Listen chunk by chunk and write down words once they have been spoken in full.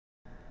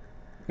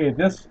Okay,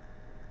 this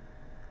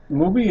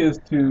movie is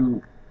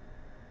to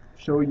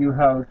show you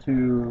how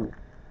to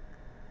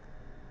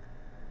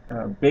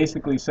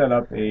basically set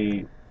up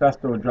a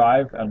Festo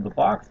drive out of the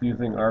box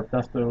using our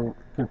Festo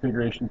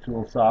Configuration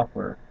Tool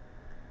Software.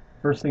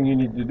 First thing you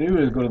need to do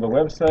is go to the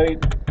website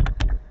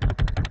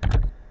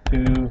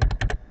to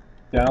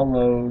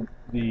download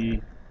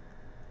the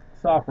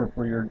software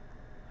for your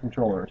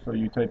controller. So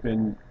you type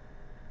in,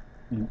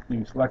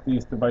 you select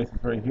these devices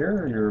right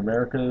here, your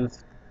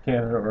Americas,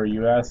 Canada, or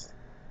US.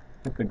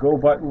 Hit the Go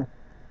button,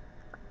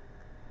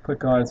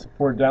 click on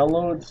Support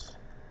Downloads.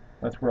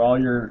 That's where all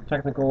your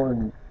technical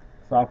and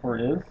software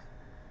is.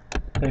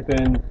 Type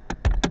in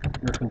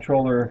your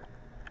controller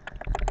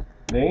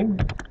name,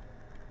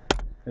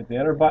 hit the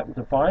Enter button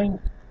to find.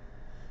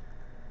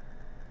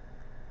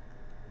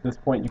 At this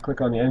point you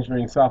click on the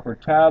Engineering Software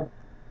tab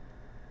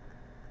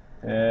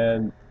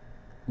and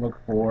look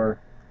for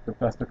the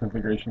Festo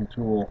Configuration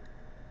Tool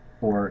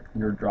for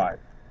your drive.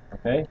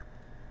 Okay?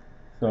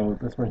 So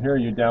this one here,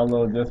 you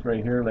download this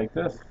right here like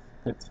this,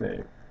 hit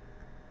save.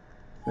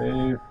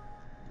 Save,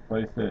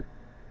 place it.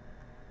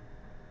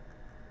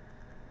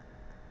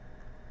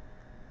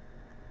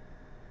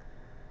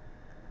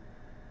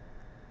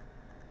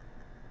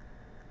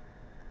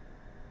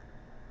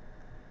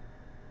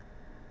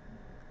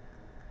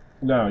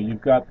 Now you've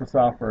got the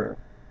software.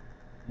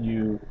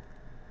 You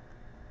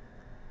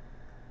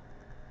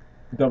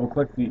double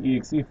click the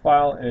exe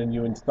file and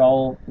you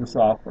install the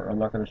software. I'm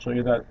not going to show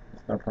you that,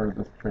 it's not part of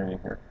this training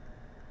here.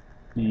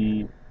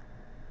 The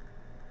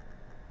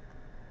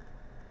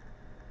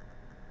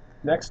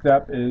next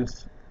step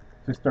is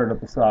to start up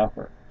the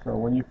software. So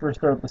when you first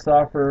start up the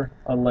software,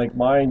 unlike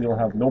mine, you'll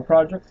have no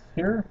projects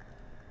here,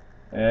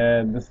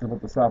 and this is what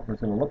the software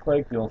is going to look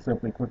like. You'll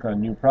simply click on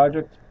New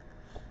Project,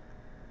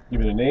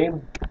 give it a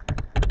name,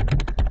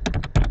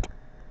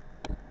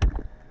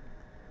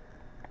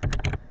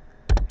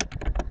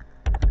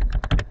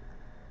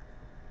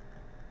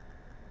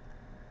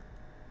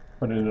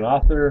 put in an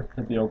author,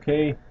 hit the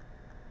OK.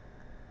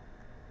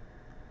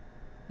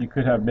 You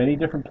could have many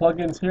different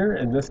plugins here.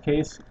 In this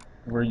case,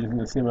 we're using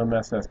the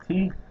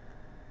CMMS-ST.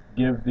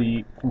 Give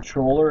the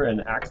controller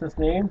an access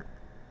name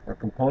or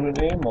component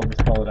name. I'll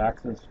just call it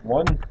access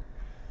 1.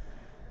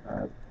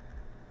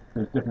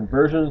 There's different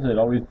versions. It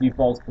always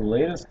defaults to the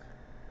latest.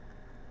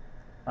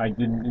 I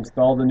didn't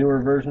install the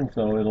newer version,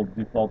 so it'll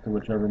default to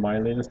whichever my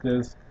latest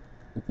is.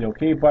 Hit the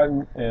OK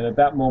button, and at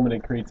that moment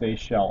it creates a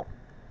shell.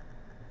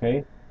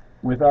 Okay?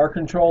 With our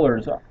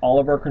controllers, all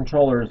of our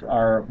controllers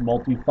are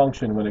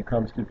multifunction when it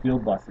comes to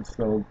field buses.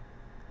 So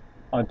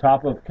on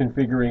top of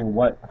configuring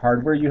what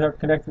hardware you have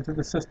connected to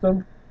the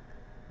system,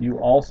 you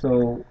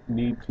also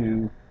need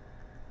to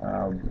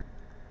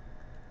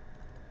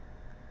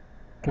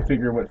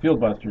configure what field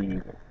bus you're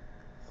using.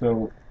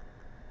 So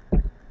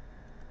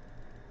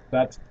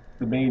that's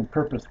the main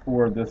purpose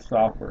for this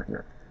software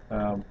here.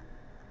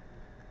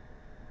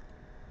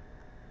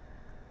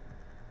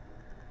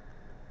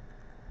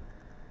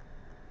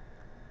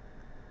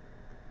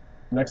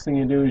 Next thing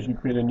you do is you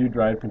create a new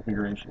drive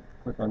configuration.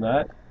 Click on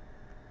that,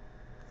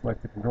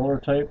 select the controller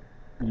type.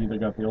 You either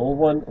got the old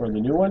one or the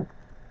new one.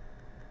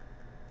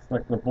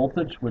 Select the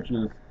voltage, which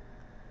is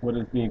what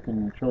is being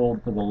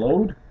controlled to the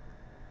load.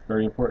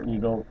 Very important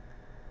you don't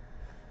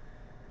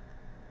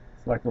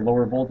select the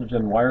lower voltage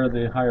and wire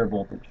the higher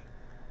voltage.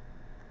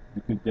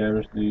 You could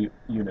damage the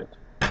unit.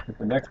 Hit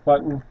the next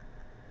button.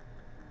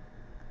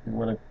 You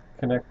want to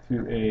connect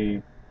to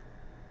a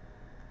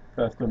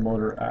Festo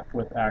motor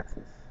with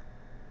access.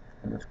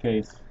 In this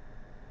case,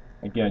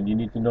 again, you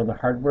need to know the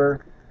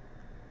hardware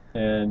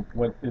and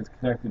what is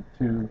connected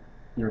to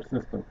your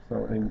system.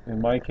 So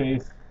in my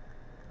case,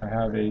 I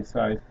have a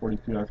size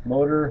 42S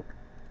motor,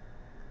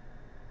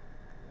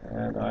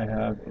 and I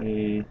have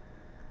a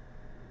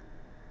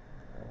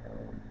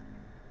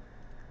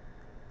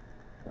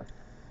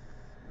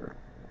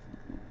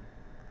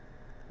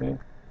okay,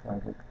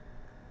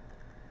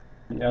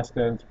 the S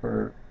stands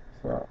for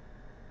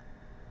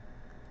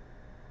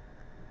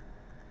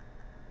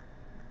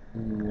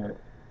the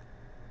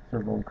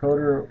servo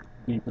encoder,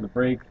 B for the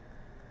brake.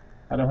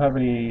 I don't have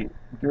any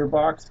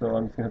gearbox, so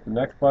I'm just going to hit the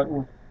next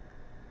button.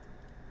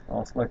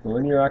 I'll select the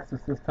linear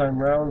axis this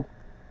time around.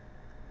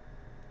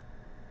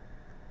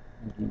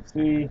 As you can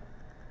see,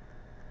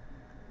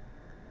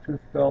 tooth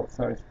belt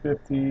size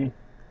 50,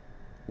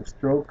 the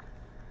stroke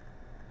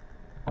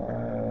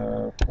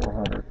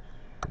 400.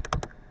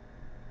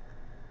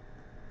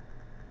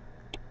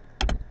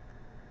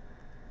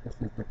 This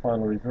is the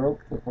final result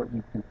of what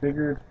you've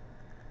configured.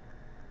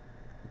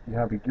 If you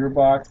have a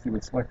gearbox, you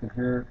would select it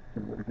here,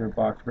 give it a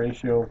gearbox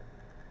ratio,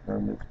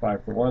 and it's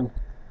 5:1.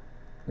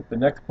 Hit the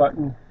next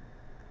button.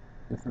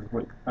 This is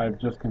what I've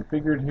just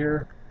configured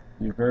here.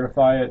 You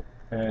verify it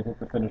and hit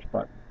the finish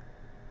button.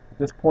 At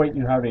this point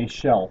you have a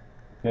shell.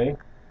 Okay.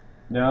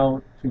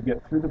 Now to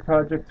get through the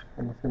project,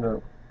 I'm just going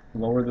to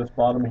lower this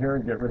bottom here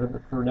and get rid of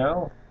it for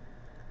now.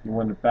 If you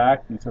want it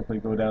back, you simply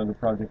go down to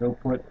project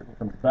output and it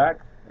comes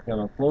back. Again,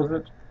 I'll close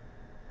it.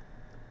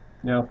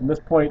 Now from this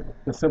point,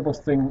 the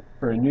simplest thing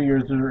for a new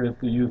user is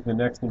to use the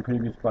next and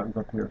previous buttons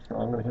up here. So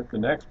I'm going to hit the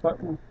next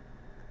button.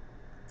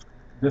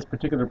 This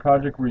particular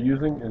project we're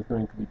using is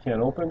going to be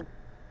Can't Open.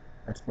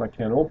 I select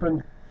Can't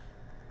Open.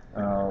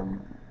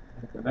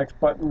 Hit the next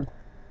button.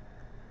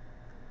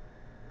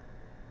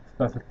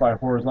 Specify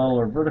horizontal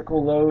or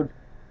vertical load.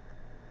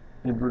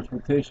 Inverse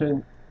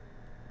rotation.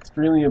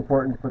 Extremely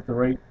important to put the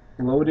right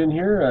load in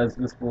here, as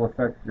this will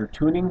affect your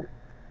tuning,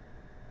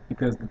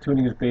 because the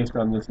tuning is based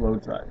on this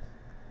load size.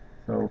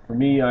 So for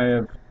me, I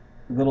have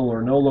little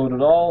or no load at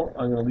all.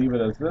 I'm going to leave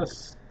it as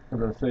this for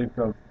the sake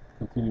of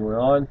continuing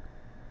on,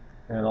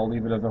 and I'll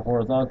leave it as a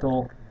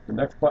horizontal. The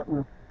next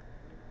button,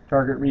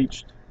 target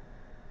reached.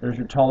 There's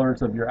your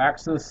tolerance of your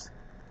axis,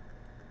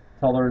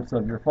 tolerance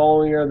of your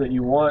following area that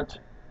you want.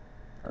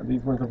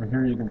 These ones over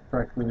here you can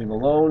practically leave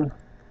alone.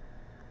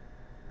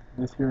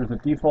 This here is a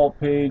default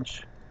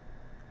page.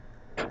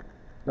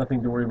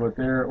 Nothing to worry about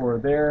there or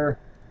there.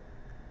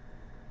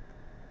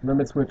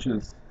 Limit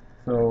switches.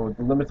 So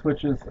the limit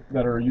switches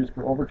that are used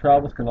for over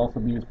travels can also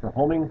be used for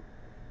homing.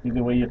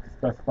 Either way, you have to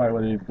specify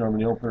whether you're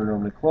normally open or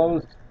normally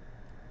closed.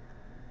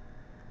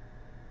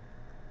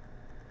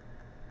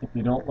 If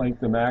you don't like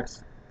the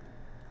max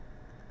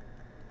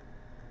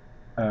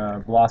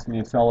velocity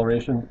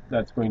acceleration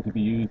that's going to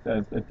be used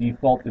as a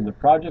default in the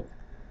project,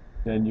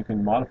 then you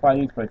can modify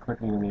these by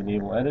clicking on the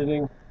Enable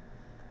Editing.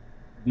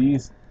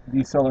 These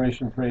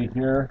decelerations right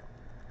here,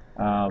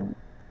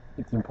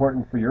 it's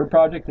important for your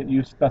project that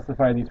you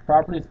specify these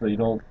properties so you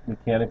don't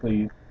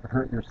mechanically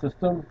hurt your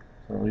system.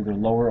 So either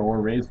lower or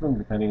raise them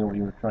depending on what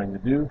you were trying to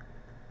do.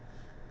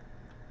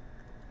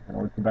 And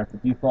always go back to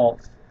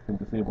defaults and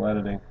disable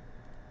editing.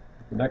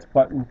 The next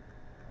button,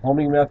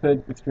 homing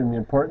method, extremely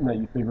important that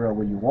you figure out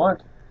what you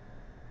want.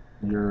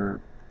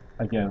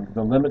 Again,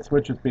 the limit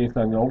switch is based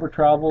on the over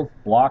travels.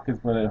 Block is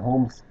when it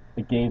homes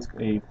against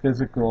a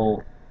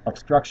physical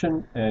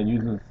obstruction and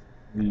uses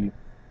the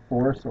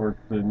force or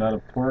the amount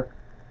of torque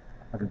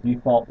as a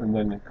default, and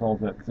then it calls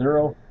that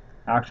 0.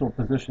 Actual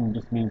position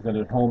just means that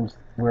it homes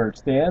where it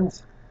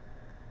stands.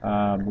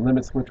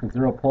 Limit switch with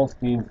 0 pulse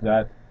means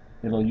that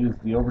it'll use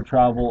the over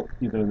travel,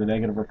 either the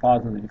negative or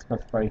positive that you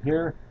specify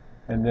here,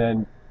 and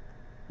then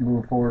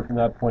move forward from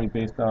that point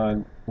based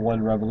on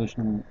 1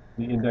 revolution,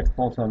 the index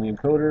pulse on the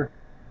encoder.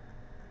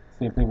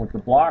 Same thing with the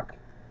block.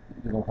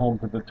 It'll home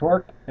to the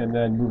torque and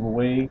then move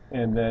away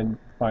and then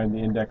find the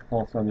index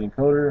pulse on the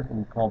encoder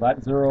and call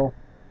that 0.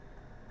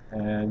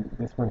 And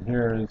this one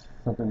here is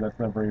something that's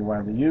not very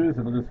widely used.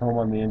 It'll just home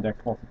on the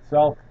index pulse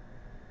itself.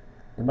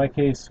 In my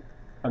case,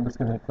 I'm just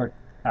going to click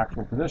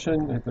actual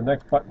position, hit the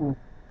next button.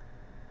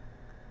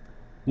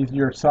 These are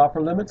your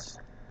software limits.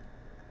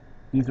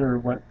 These are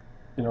what,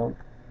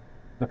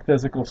 the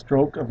physical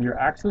stroke of your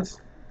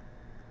axis.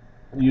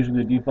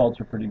 Usually the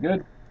defaults are pretty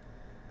good.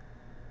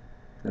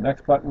 The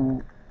next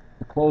button,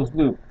 the closed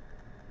loop.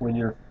 When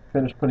you're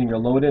finished putting your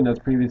load in, as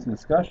previously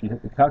discussed, you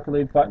hit the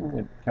calculate button.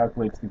 It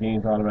calculates the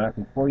gains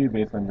automatically for you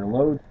based on your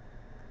load.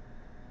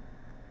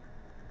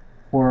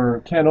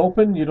 For Can't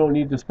Open, you don't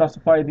need to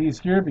specify these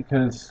here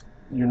because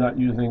you're not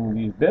using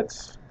these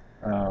bits.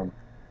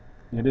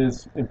 It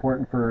is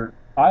important for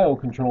I/O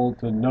control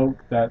to note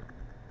that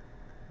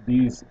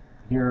these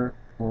here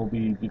will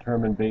be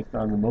determined based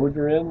on the mode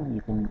you're in.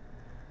 You can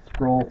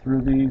scroll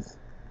through these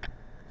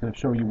to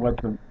show you what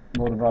the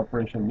mode of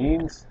operation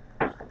means.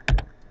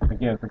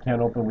 Again, for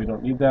Can't Open, we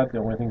don't need that. The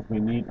only things we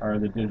need are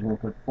the digital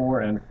input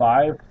 4 and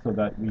 5 so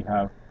that we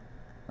have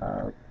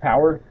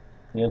power,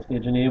 the end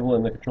stage enable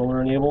and the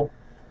controller enable.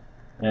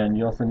 And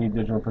you also need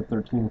digital input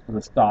 13 for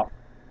the stop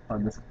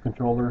on this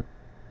controller.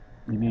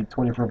 You need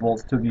 24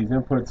 volts to these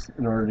inputs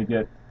in order to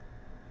get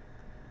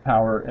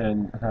power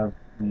and have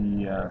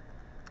the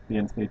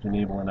end stage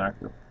enable and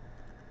active.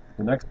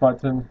 The next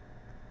button,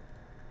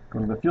 go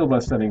to the field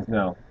bus settings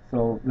now.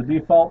 So the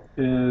default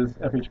is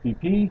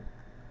FHPP.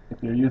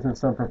 If you're using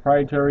some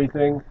proprietary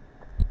thing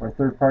or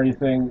third-party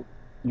thing,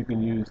 you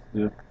can use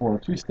the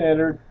 402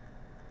 standard.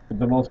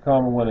 The most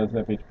common one is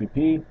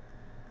FHPP.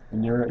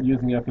 When you're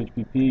using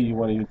FHPP, you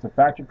want to use the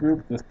factor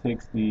group. This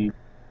takes the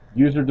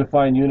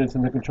user-defined units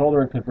in the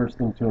controller and converts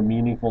them to a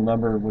meaningful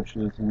number, which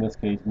is in this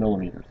case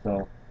millimeters.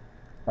 So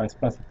by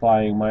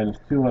specifying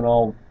 -2 on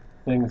all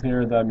things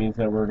here, that means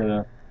that we're going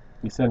to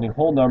be sending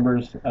whole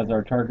numbers as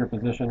our target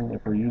position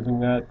if we're using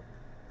that.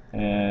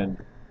 And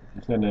if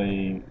you send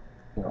a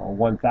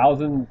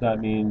 1000, that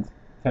means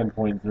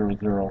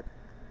 10.00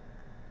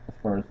 as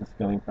far as the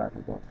scaling factor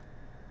goes.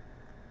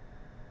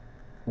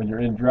 When you're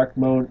in direct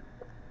mode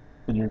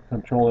and you're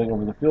controlling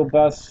over the field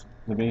bus,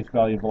 the base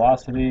value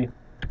velocity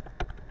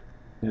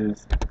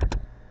is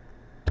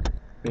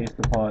based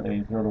upon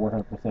a 0 to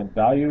 100%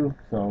 value.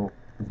 So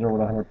 0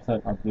 to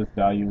 100% of this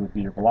value would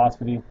be your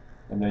velocity,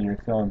 and then your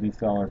accel and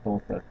decel are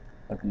both at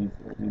these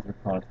are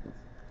constants.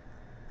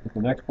 Hit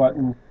the next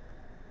button.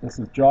 This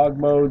is jog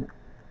mode.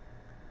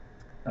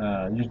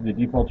 Usually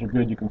the defaults are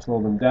good. You can slow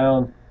them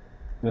down.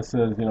 This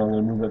says, I'm going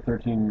to move at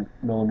 13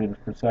 millimeters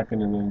per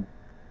second, and then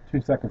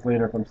 2 seconds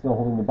later, if I'm still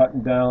holding the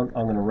button down,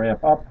 I'm going to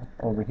ramp up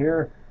over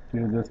here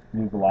to this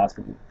new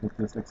velocity with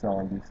this accel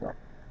and decel.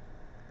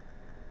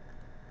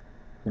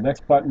 The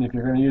next button, if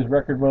you're going to use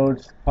record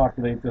modes,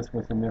 populate this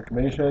with some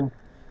information.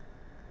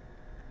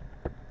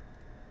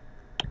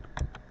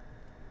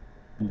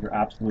 These are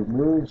absolute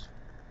moves.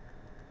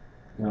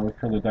 You can always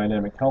turn the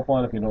dynamic help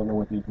on if you don't know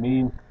what these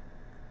mean.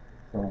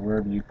 So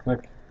wherever you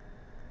click,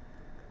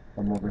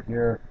 from over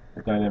here,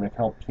 the dynamic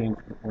help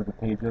changes where the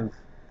page is.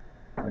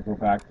 I go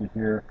back to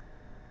here.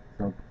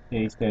 So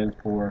A stands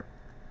for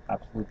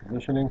absolute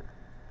positioning.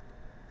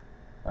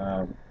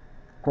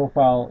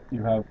 Profile,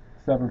 you have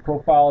 7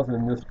 profiles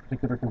in this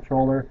particular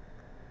controller,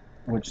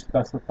 which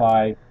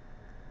specify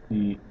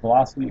the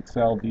velocity,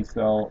 accel,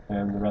 decel,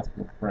 and the rest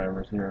of the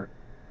parameters here.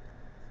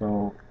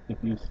 So if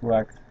you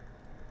select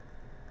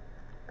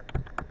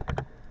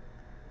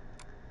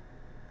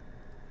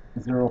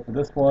 0 for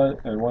this one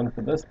and 1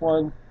 for this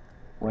one,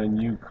 when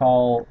you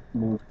call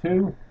move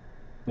 2,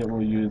 it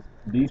will use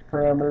these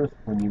parameters.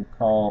 When you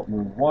call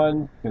move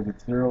 1, because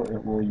it's 0,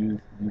 it will use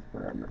these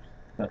parameters.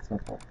 That's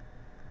simple.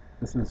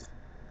 This is,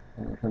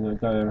 I'm going to turn the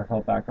dynamic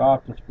help back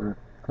off just for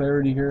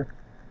clarity here.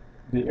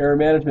 The error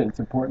management, it's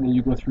important that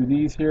you go through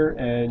these here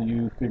and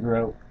you figure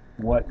out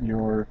what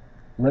your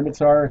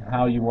limits are and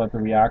how you want the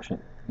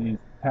reaction. These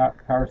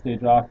power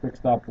stage off, quick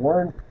stop,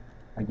 warn.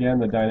 Again,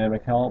 the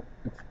dynamic help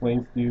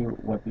explains to you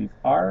what these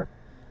are.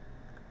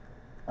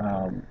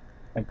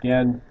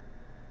 Again,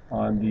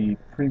 on the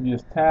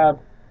previous tab,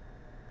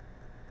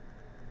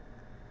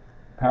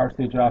 power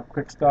stage off,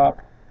 quick stop,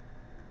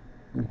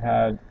 we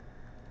had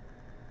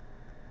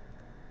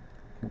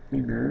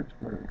configured,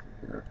 where is it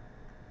here?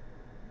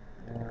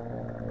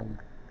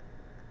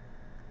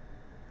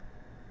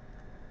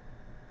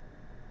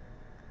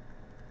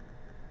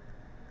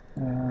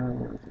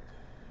 Where is it?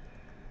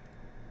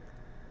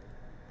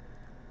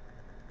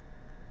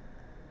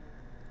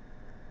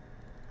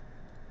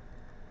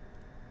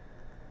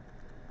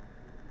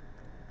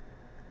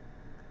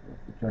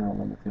 General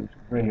limitations.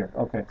 Right here.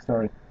 Okay,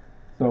 sorry.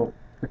 So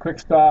the quick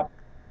stop,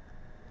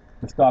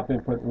 the stop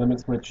input limit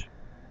switch,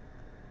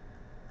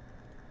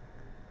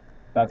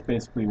 that's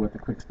basically what the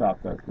quick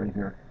stop does right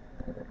here.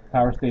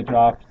 Power stage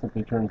off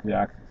simply turns the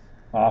axis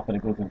off and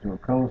it goes into a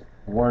coast.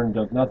 Warn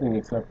does nothing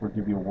except for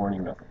give you a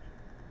warning message.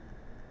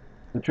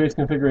 The trace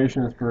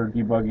configuration is for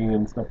debugging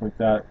and stuff like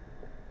that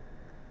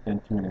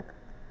and tuning.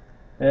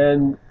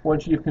 And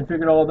once you've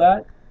configured all of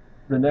that,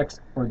 the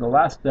next or the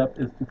last step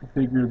is to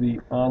configure the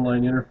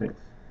online interface.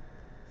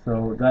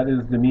 So that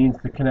is the means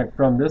to connect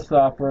from this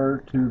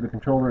software to the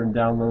controller and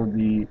download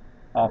the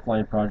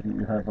offline project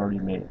you have already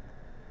made.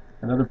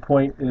 Another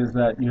point is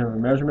that you have a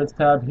measurements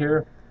tab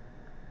here,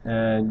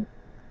 and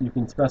you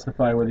can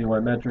specify whether you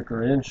want metric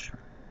or inch.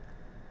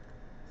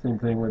 Same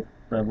thing with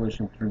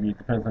revolution to read,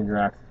 depends on your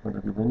axis, whether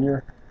it be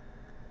linear.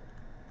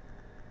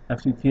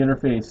 FCT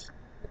interface,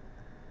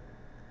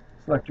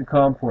 select your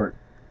COM port.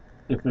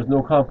 If there's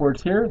no COM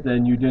ports here,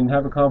 then you didn't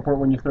have a COM port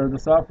when you started the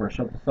software.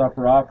 Shut the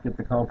software off, get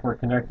the COM port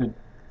connected,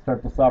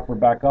 start the software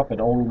back up. It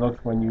only looks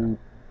when you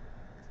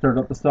start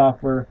up the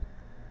software.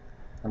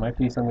 In my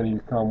case, I'm going to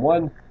use COM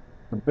 1.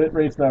 The bit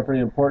rate's not very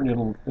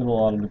important, it'll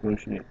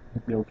auto-negotiate.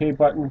 Hit the OK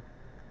button,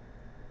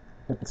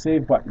 hit the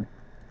save button.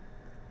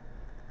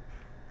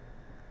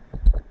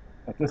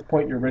 At this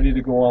point, you're ready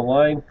to go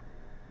online.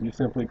 You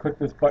simply click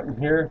this button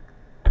here,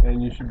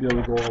 and you should be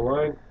able to go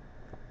online.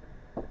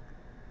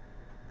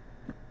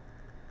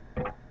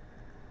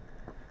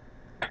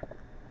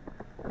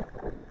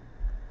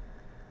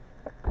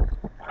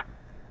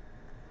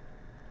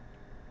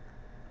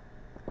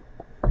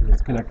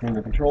 Just connecting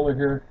the controller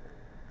here.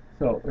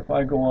 So if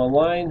I go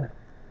online,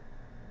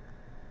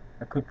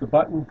 I click the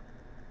button,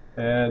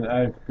 and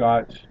I've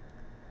got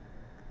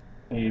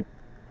a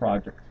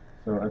project.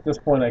 So at this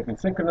point I can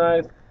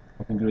synchronize,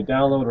 I can do a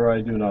download, or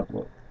I do an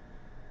upload.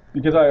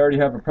 Because I already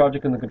have a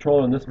project in the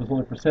controller and this was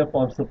only for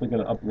sample, I'm simply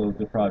going to upload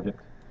the project.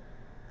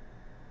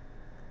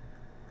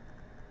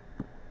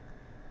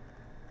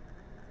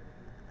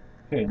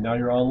 Okay, now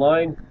you're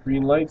online,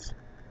 green lights.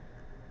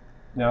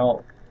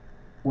 Now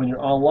when you're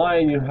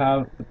online, you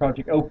have the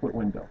project output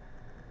window.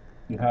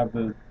 You have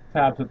the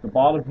tabs at the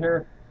bottom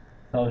here,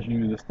 tells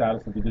you the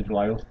status of the digital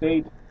I/O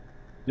state,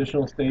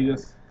 additional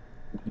status,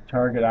 if you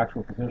target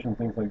actual position,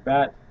 things like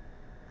that.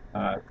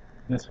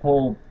 This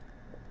whole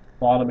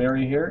bottom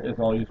area here is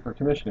all used for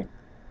commissioning.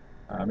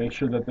 Make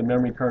sure that the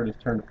memory card is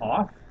turned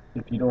off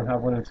if you don't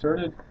have one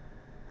inserted.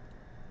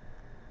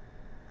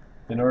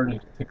 In order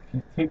to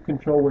take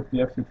control with the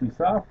FCT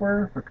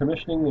software for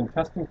commissioning and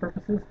testing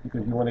purposes,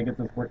 because you want to get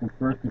this working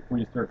first before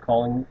you start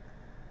calling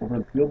over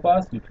the field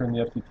bus, you turn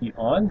the FCT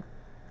on.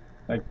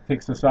 That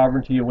takes the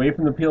sovereignty away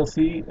from the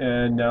PLC,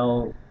 and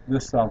now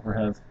this software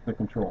has the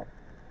control.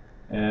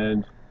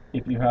 And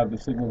if you have the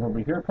signals over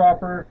here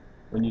proper,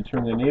 when you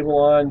turn the enable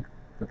on,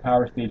 the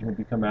power stage will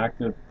become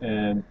active,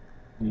 and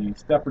the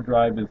stepper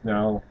drive is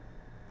now,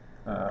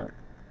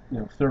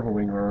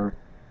 servoing, or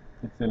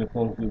it's in a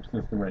closed loop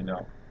system right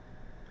now.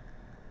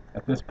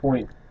 At this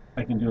point,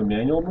 I can do a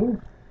manual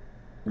move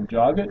and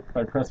jog it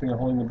by pressing and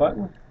holding the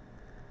button,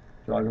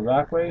 jog it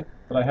that way,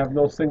 but I have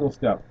no single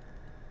step.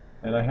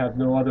 and I have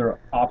no other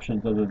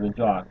options other than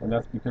jog, and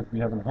that's because we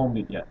haven't homed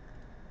it yet.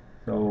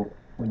 So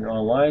when you're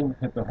online,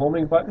 hit the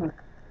homing button.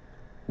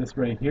 This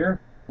right here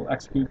will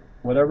execute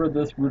whatever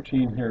this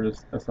routine here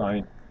is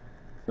assigned.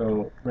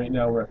 So right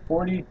now we're at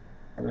 40.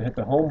 I'm going to hit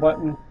the home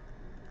button.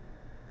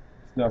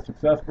 It's now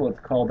successful. It's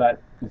called that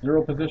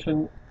 0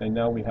 position, and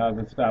now we have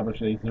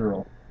established a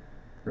 0.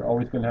 You're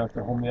always going to have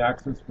to home the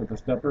axis with the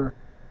stepper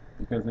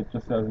because it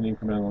just has an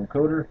incremental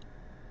encoder.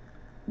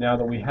 Now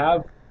that we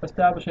have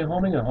established a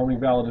homing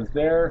valid is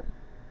there,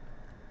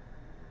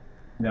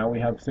 now we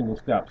have single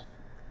steps.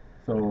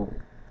 So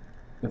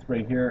this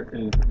right here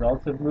is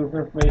relative move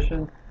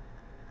information.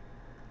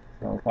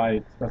 So if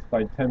I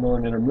specified 10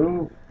 millimeter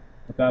move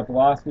with that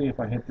velocity, if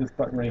I hit this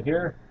button right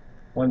here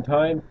one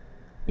time,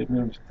 it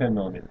moves 10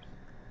 millimeters.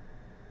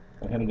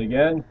 If I hit it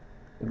again,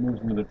 it moves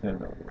another 10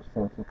 millimeters,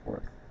 so on and so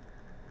forth.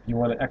 If you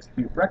want to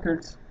execute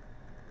records,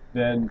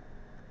 then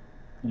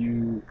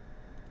you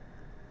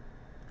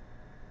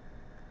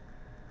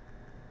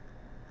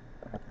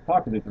have to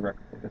populate the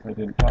records. I guess I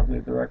didn't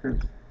populate the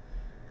records.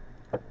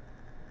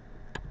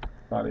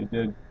 Thought I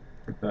did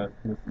with that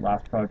this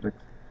last project.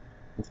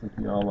 This is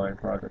the online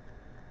project.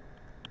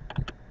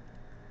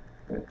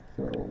 Okay,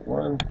 so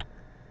one.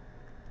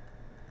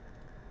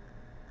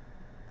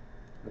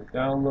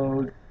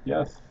 Download,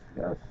 yes,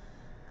 yes.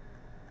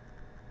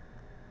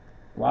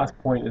 Last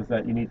point is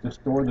that you need to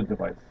store the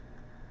device.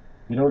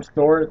 If you don't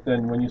store it,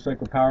 then when you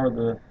cycle power,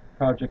 the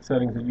project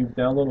settings that you've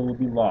downloaded will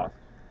be lost.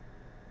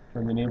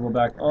 Turn the enable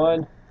back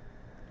on.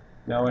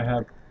 Now I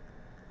have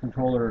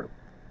controller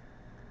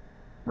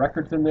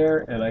records in there,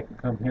 and I can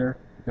come here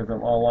because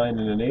I'm online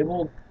and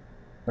enabled.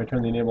 If I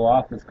turn the enable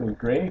off, this goes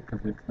gray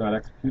because it's not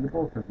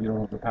executable because we don't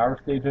have the power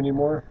stage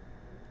anymore.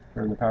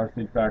 Turn the power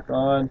stage back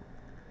on,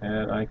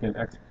 and I can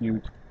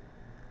execute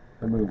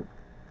the move.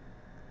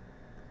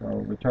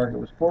 So the target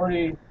was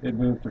 40, it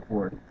moved to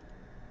 40.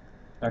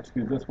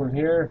 Execute this one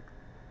here,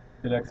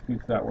 it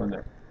executes that one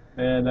there.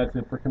 And that's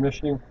it for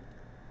commissioning.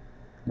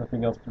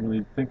 Nothing else to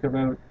really think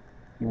about.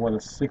 If you want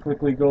to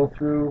cyclically go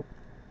through,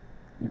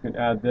 you can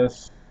add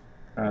this,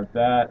 add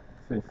that,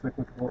 say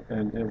cyclical,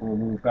 and it will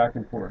move back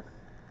and forth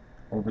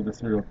over the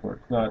serial port.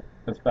 It's not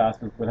as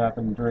fast as what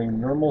happened during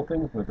normal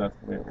things, but that's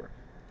the way it works.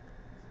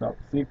 Stop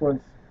the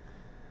sequence.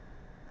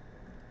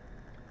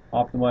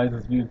 Optimize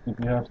is used if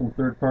you have some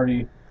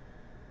third-party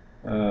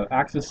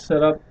axis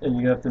set up and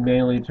you have to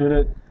manually tune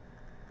it.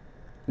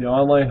 The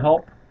online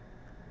help,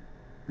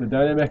 the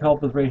dynamic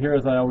help is right here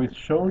as I always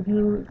showed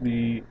you.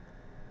 The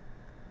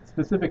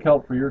specific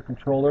help for your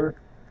controller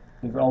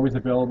is always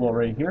available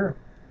right here.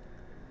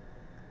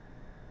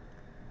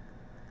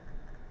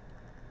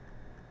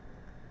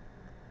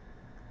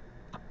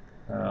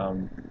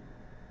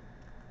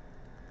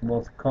 The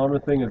most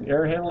common thing is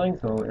error handling,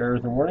 so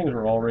errors and warnings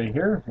are all right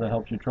here. So that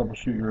helps you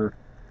troubleshoot your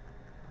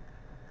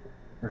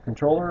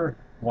controller,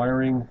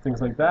 wiring, things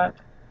like that.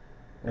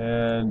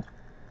 And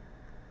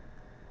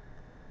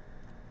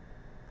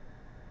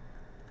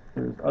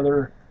there's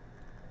other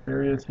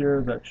areas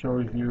here that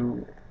shows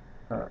you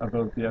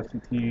about the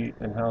FCT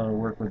and how to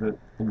work with it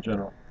in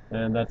general.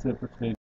 And that's it for today's